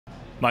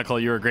Michael,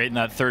 you were great in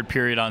that third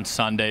period on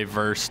Sunday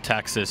versus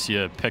Texas.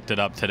 You picked it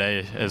up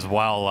today as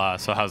well.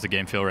 So how's the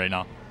game feel right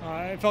now?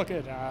 It felt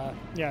good. Yeah,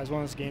 it was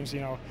one of those games,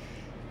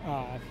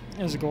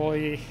 as a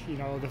goalie,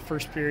 the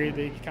first period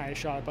they kind of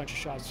shot a bunch of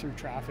shots through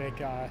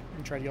traffic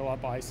and tried to get a lot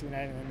of ice to the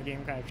net, and then the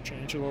game kind of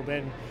changed a little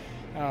bit. And,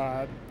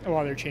 a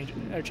lot of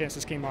their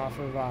chances came off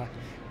of,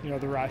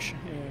 the rush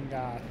and,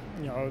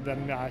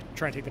 them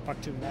trying to take the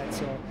puck to the net.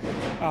 So,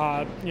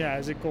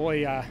 as a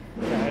goalie,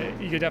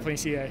 you could definitely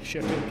see a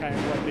shift in kind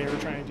of what they were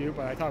trying to do,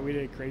 but I thought we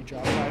did a great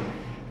job.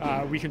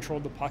 We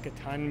controlled the puck a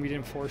ton. We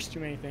didn't force too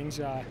many things.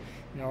 The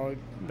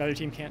other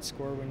team can't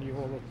score when you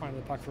hold on to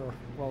the puck for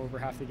well over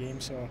half the game.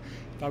 So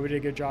I thought we did a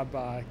good job,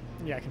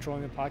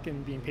 controlling the puck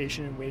and being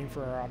patient and waiting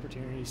for our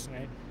opportunities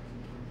tonight.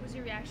 What was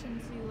your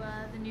reaction to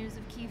the news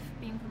of Keefe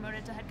being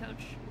promoted to head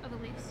coach of the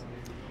Leafs?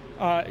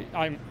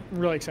 I'm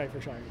really excited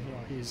for Sean.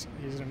 He's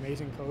an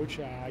amazing coach.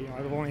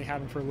 I've only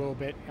had him for a little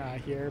bit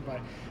here,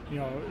 but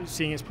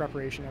seeing his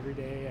preparation every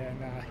day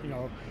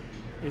and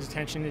his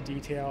attention to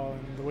detail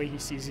and the way he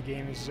sees the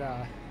game is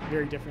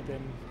very different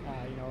than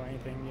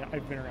anything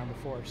I've been around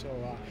before. So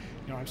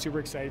I'm super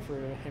excited for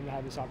him to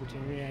have this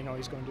opportunity. I know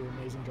he's going to do an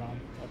amazing job.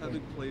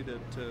 Having played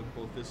at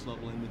both this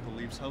level and with the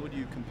Leafs, how would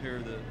you compare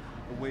the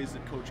ways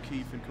that Coach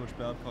Keefe and Coach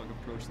Babcock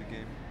approach the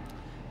game?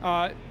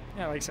 Like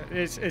I said,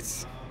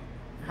 it's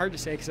hard to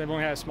say because I've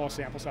only had a small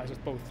sample size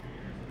with both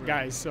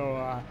guys.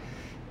 So,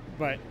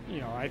 but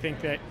I think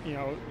that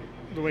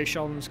the way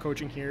Sheldon's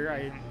coaching here,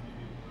 I'm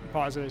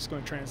positive it's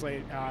going to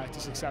translate to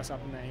success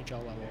up in the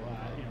NHL level.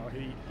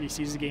 He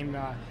sees the game.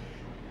 Like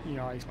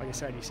I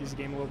said, he sees the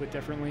game a little bit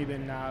differently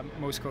than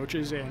most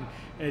coaches, and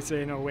it's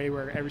in a way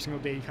where every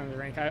single day you come to the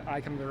rink,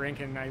 I come to the rink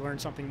and I learn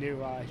something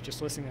new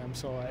just listening to him.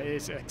 So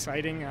it's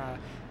exciting,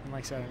 and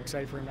like I said, I'm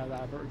excited for him to have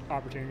that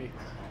opportunity.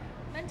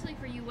 Mentally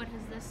for you, what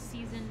has this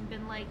season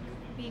been like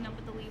being up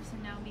with the Leafs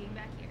and now being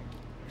back here?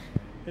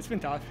 It's been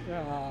tough.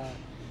 It's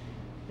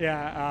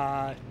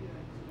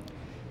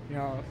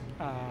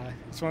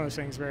one of those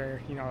things where,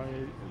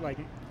 like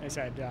I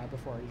said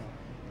before,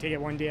 take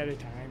it one day at a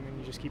time and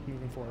you just keep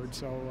moving forward.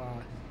 So,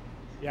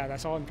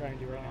 that's all I'm trying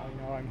to do right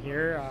now. I'm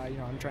here. I'm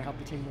trying to help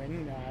the team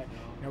win.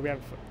 We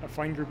have a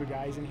fun group of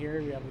guys in here.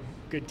 We have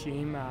a good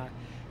team.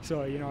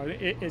 So,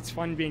 it's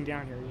fun being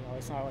down here.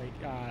 It's not like,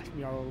 a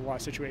lot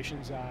of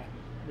situations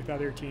with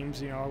other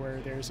teams, where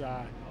there's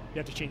you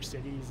have to change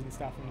cities and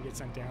stuff when you get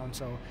sent down.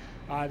 So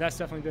that's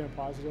definitely been a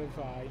positive,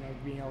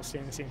 being able to stay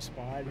in the same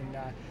spot and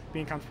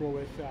being comfortable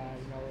with,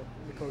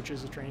 the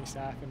coaches, the training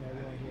staff, and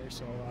everyone here.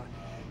 So,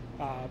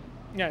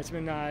 it's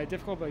been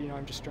difficult, but,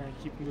 I'm just trying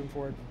to keep moving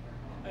forward.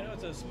 I know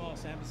it's a small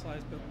sample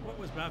size, but what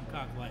was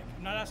Babcock like?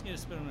 I'm not asking you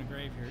to spit on a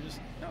grave here.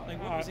 Just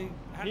like, what was he?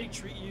 How did he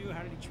treat you?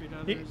 How did he treat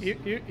others?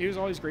 He was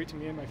always great to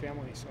me and my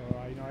family. So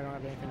I don't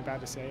have anything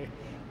bad to say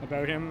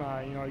about him.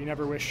 You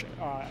never wish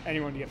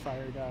anyone to get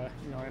fired.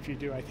 If you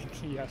do, I think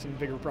he has some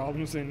bigger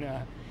problems than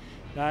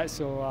that.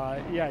 So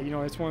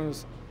it's one of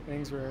those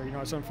things where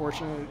it's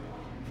unfortunate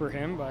for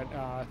him, but like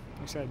I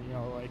said,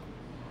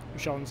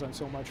 Sheldon's done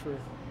so much for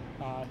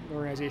the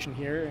organization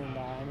here, and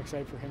I'm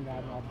excited for him to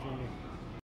have an opportunity.